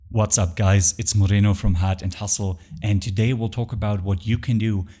What's up, guys? It's Moreno from Heart and Hustle, and today we'll talk about what you can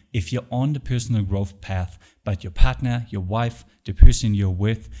do if you're on the personal growth path, but your partner, your wife, the person you're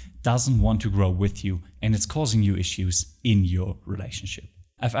with doesn't want to grow with you, and it's causing you issues in your relationship.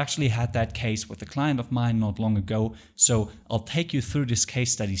 I've actually had that case with a client of mine not long ago, so I'll take you through this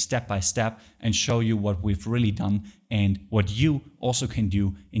case study step by step and show you what we've really done and what you also can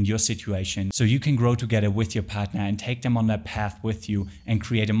do in your situation so you can grow together with your partner and take them on that path with you and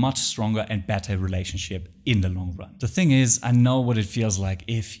create a much stronger and better relationship in the long run. The thing is, I know what it feels like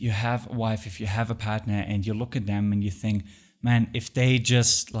if you have a wife, if you have a partner and you look at them and you think, man, if they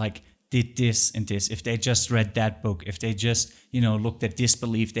just did this and this, if they just read that book, if they just, looked at this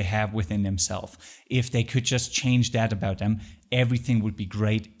belief they have within themselves, if they could just change that about them, everything would be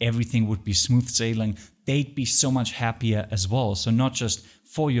great, everything would be smooth sailing, they'd be so much happier as well. So not just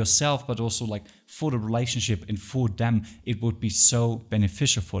for yourself, but also for the relationship and for them, it would be so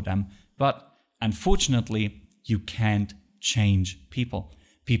beneficial for them. But unfortunately, you can't change people.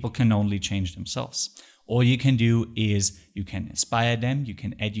 People can only change themselves. All you can do is you can inspire them, you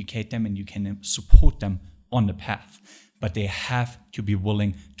can educate them, and you can support them on the path. But they have to be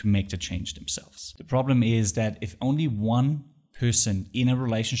willing to make the change themselves. The problem is that if only one person in a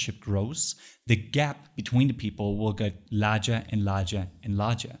relationship grows, the gap between the people will get larger and larger and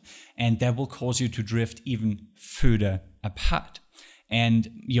larger. And that will cause you to drift even further apart. And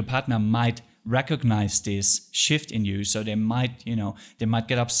your partner might recognize this shift in you, so they might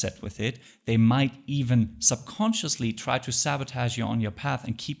get upset with it. They might even subconsciously try to sabotage you on your path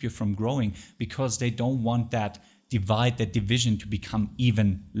and keep you from growing because they don't want that division to become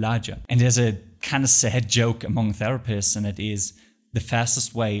even larger. And there's a kind of sad joke among therapists, and it is the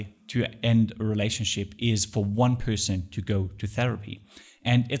fastest way to end a relationship is for one person to go to therapy.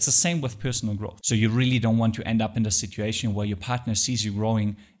 And it's the same with personal growth. So you really don't want to end up in a situation where your partner sees you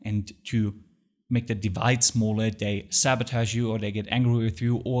growing, and to make the divide smaller, they sabotage you or they get angry with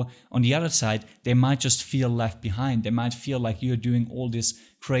you. Or on the other side, they might just feel left behind. They might feel like you're doing all this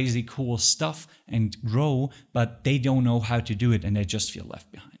crazy cool stuff and grow, but they don't know how to do it and they just feel left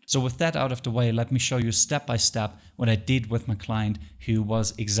behind. So with that out of the way, let me show you step by step what I did with my client who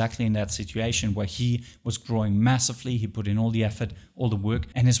was exactly in that situation where he was growing massively. He put in all the effort, all the work,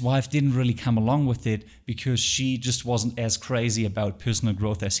 and his wife didn't really come along with it because she just wasn't as crazy about personal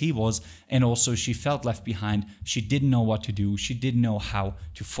growth as he was. And also she felt left behind. She didn't know what to do. She didn't know how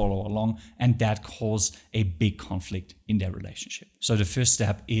to follow along. And that caused a big conflict in their relationship. So the first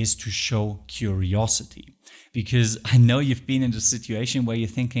step is to show curiosity. Because I know you've been in the situation where you're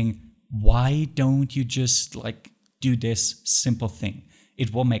thinking, why don't you just do this simple thing?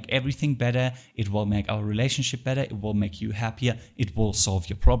 It will make everything better. It will make our relationship better. It will make you happier. It will solve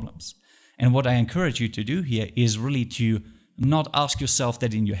your problems. And what I encourage you to do here is really to not ask yourself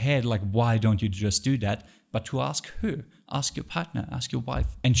that in your head, why don't you just do that? But to ask her, ask your partner, ask your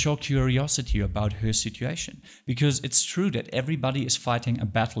wife, and show curiosity about her situation. Because it's true that everybody is fighting a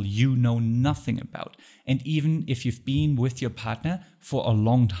battle you know nothing about. And even if you've been with your partner for a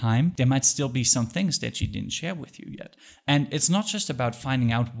long time, there might still be some things that she didn't share with you yet. And it's not just about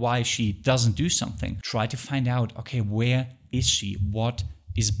finding out why she doesn't do something. Try to find out, okay, where is she? What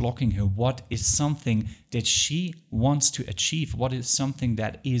is blocking her? What is something that she wants to achieve? What is something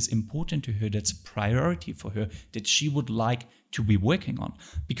that is important to her, that's a priority for her, that she would like to be working on?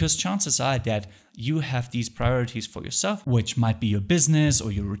 Because chances are that you have these priorities for yourself, which might be your business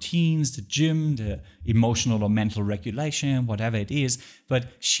or your routines, the gym, the emotional or mental regulation, whatever it is, but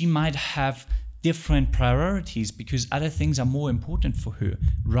she might have different priorities because other things are more important for her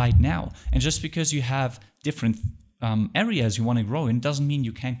right now. And just because you have different areas you want to grow in doesn't mean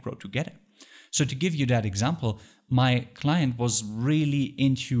you can't grow together. So to give you that example, my client was really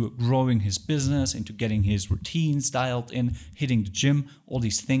into growing his business, into getting his routines dialed in, hitting the gym, all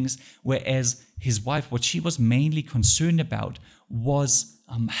these things. Whereas his wife, what she was mainly concerned about was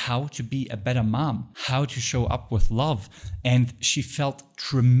how to be a better mom, how to show up with love. And she felt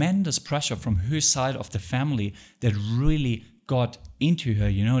tremendous pressure from her side of the family that really got into her,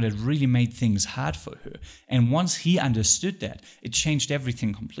 that really made things hard for her. And once he understood that, it changed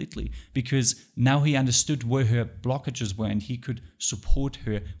everything completely, because now he understood where her blockages were and he could support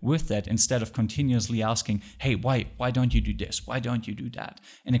her with that instead of continuously asking, hey, why don't you do this? Why don't you do that?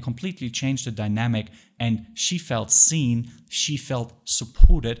 And it completely changed the dynamic, and she felt seen, she felt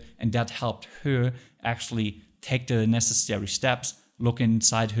supported, and that helped her actually take the necessary steps, look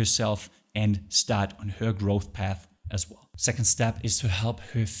inside herself, and start on her growth path as well. Second step is to help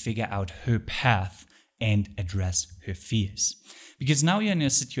her figure out her path and address her fears. Because now you're in a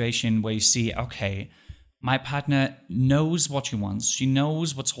situation where you see, okay, my partner knows what she wants. She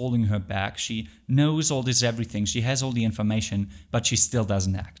knows what's holding her back. She knows all this everything. She has all the information, but she still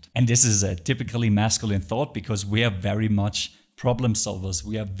doesn't act. And this is a typically masculine thought because we are very much problem solvers.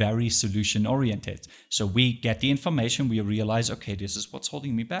 We are very solution oriented. So we get the information, we realize, okay, this is what's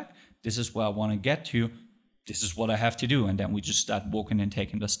holding me back. This is where I want to get to. This is what I have to do. And then we just start walking and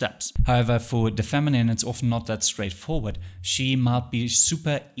taking the steps. However, for the feminine, it's often not that straightforward. She might be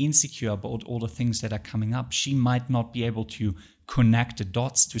super insecure about all the things that are coming up. She might not be able to connect the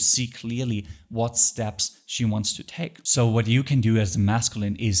dots to see clearly what steps she wants to take. So what you can do as the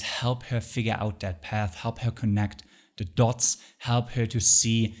masculine is help her figure out that path, help her connect the dots, help her to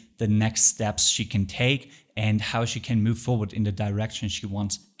see the next steps she can take and how she can move forward in the direction she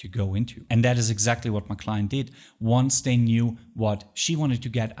wants to go into. And that is exactly what my client did. Once they knew what she wanted to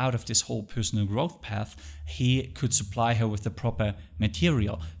get out of this whole personal growth path, he could supply her with the proper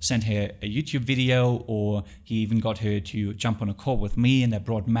material, send her a YouTube video, or he even got her to jump on a call with me, and that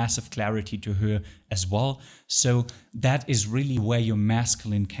brought massive clarity to her as well. So that is really where your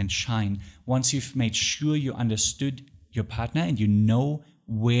masculine can shine. Once you've made sure you understood your partner and you know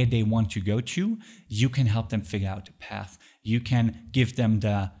where they want to go to, you can help them figure out the path. You can give them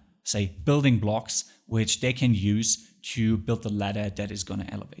the, say, building blocks, which they can use to build the ladder that is going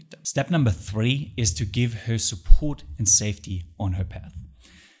to elevate them. Step number 3 is to give her support and safety on her path.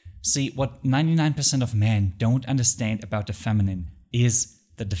 See, what 99% of men don't understand about the feminine is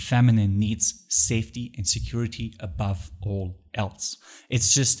that the feminine needs safety and security above all else.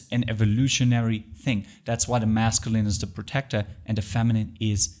 It's just an evolutionary thing. That's why the masculine is the protector and the feminine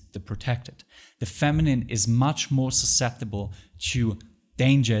is the protected. The feminine is much more susceptible to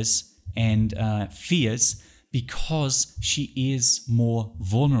dangers and fears because she is more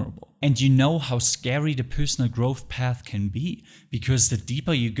vulnerable. And you know how scary the personal growth path can be, because the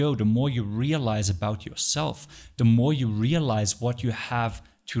deeper you go, the more you realize about yourself, the more you realize what you have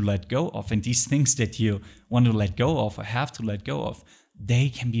to let go of. And these things that you want to let go of or have to let go of, they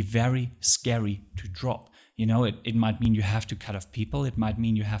can be very scary to drop. You know, it might mean you have to cut off people. It might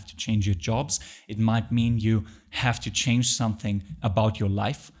mean you have to change your jobs. It might mean you have to change something about your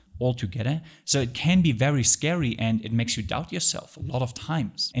life altogether. So it can be very scary and it makes you doubt yourself a lot of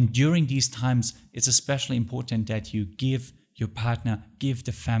times. And during these times, it's especially important that you give your partner, give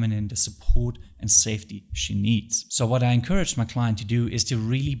the feminine the support and safety she needs. So what I encourage my client to do is to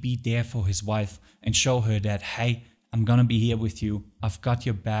really be there for his wife and show her that, hey, I'm gonna be here with you. I've got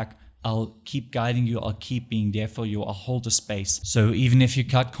your back. I'll keep guiding you. I'll keep being there for you. I'll hold the space. So even if you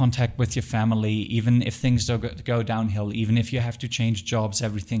cut contact with your family, even if things go downhill, even if you have to change jobs,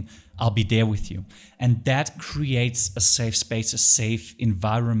 everything, I'll be there with you. And that creates a safe space, a safe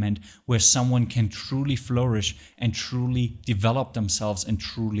environment where someone can truly flourish and truly develop themselves and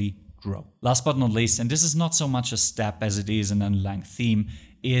truly grow. Last but not least, and this is not so much a step as it is an underlying theme,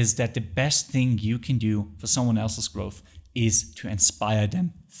 is that the best thing you can do for someone else's growth is to inspire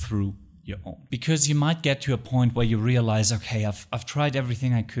them through your own. Because you might get to a point where you realize, okay, I've tried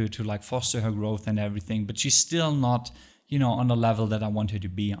everything I could to like foster her growth and everything, but she's still not, on the level that I want her to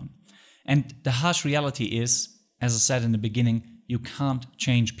be on. And the harsh reality is, as I said in the beginning, you can't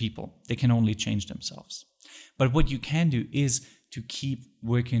change people. They can only change themselves. But what you can do is to keep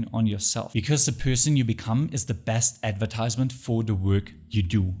working on yourself, because the person you become is the best advertisement for the work you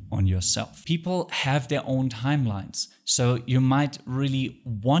do on yourself. People have their own timelines. So you might really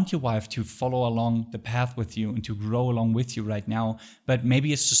want your wife to follow along the path with you and to grow along with you right now, but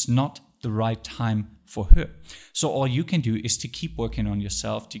maybe it's just not the right time for her. So all you can do is to keep working on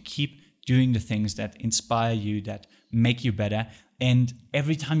yourself, to keep doing the things that inspire you, that make you better. And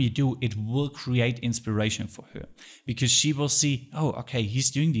every time you do, it will create inspiration for her, because she will see, oh, okay, he's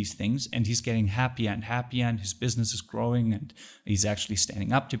doing these things and he's getting happier and happier and his business is growing and he's actually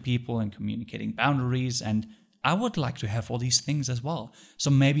standing up to people and communicating boundaries. And I would like to have all these things as well. So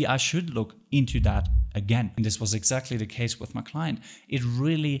maybe I should look into that again. And this was exactly the case with my client. It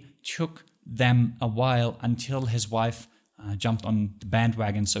really took them a while until his wife jumped on the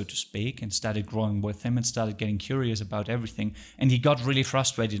bandwagon, so to speak, and started growing with him and started getting curious about everything. And he got really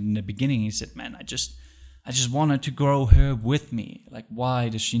frustrated in the beginning. He said, man, I just wanted to grow her with me. Like, why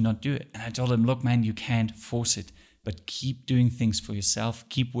does she not do it? And I told him, look, man, you can't force it, but keep doing things for yourself.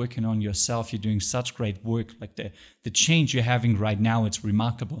 Keep working on yourself. You're doing such great work. Like the change you're having right now, it's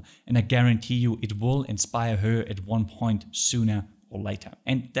remarkable. And I guarantee you it will inspire her at one point sooner or later.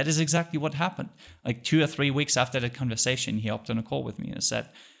 And that is exactly what happened. Like 2 or 3 weeks after that conversation, he hopped on a call with me and said,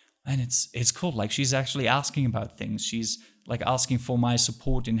 man, it's cool. Like, she's actually asking about things. She's like asking for my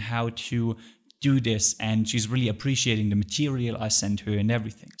support in how to do this. And she's really appreciating the material I sent her and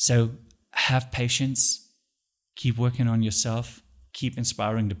everything. So have patience, keep working on yourself, keep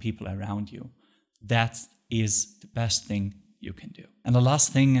inspiring the people around you. That is the best thing you can do. And the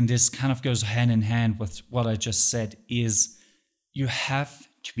last thing, and this kind of goes hand in hand with what I just said, is you have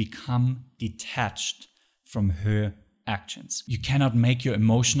to become detached from her actions. You cannot make your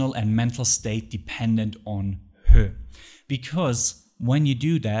emotional and mental state dependent on her. Because when you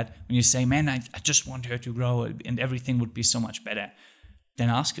do that, when you say, man, I just want her to grow and everything would be so much better, then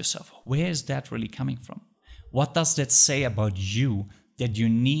ask yourself, where is that really coming from? What does that say about you, that you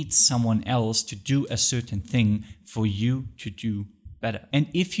need someone else to do a certain thing for you to do better? And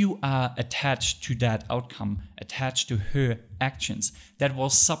if you are attached to that outcome, attached to her actions, that will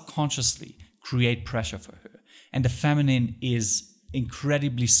subconsciously create pressure for her. And the feminine is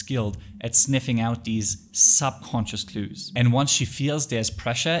incredibly skilled at sniffing out these subconscious clues. And once she feels there's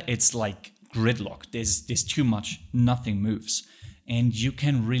pressure, it's like gridlock. There's too much, nothing moves. And you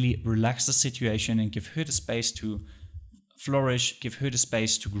can really relax the situation and give her the space to flourish, give her the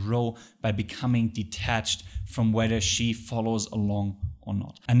space to grow by becoming detached from whether she follows along or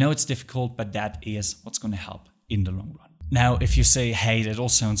not. I know it's difficult, but that is what's going to help in the long run. Now, if you say, hey, that all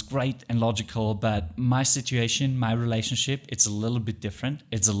sounds great and logical, but my situation, my relationship, it's a little bit different.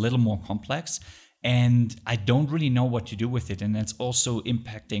 It's a little more complex, and I don't really know what to do with it. And it's also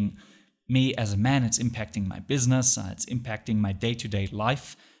impacting me as a man. It's impacting my business. It's impacting my day-to-day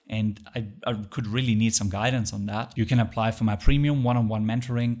life. And I could really need some guidance on that. You can apply for my premium one-on-one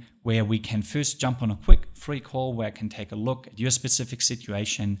mentoring, where we can first jump on a quick free call where I can take a look at your specific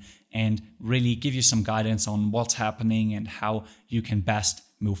situation and really give you some guidance on what's happening and how you can best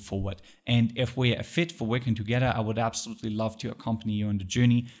move forward. And if we're a fit for working together, I would absolutely love to accompany you on the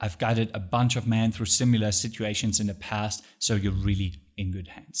journey. I've guided a bunch of men through similar situations in the past, so you're really in good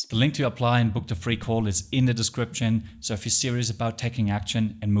hands. The link to apply and book the free call is in the description. So if you're serious about taking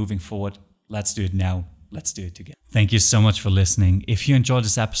action and moving forward, let's do it now. Let's do it together. Thank you so much for listening. If you enjoyed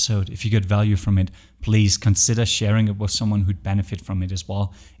this episode, if you get value from it, please consider sharing it with someone who'd benefit from it as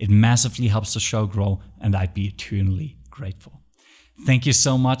well. It massively helps the show grow, and I'd be eternally grateful. Thank you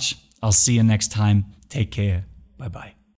so much. I'll see you next time. Take care. Bye-bye.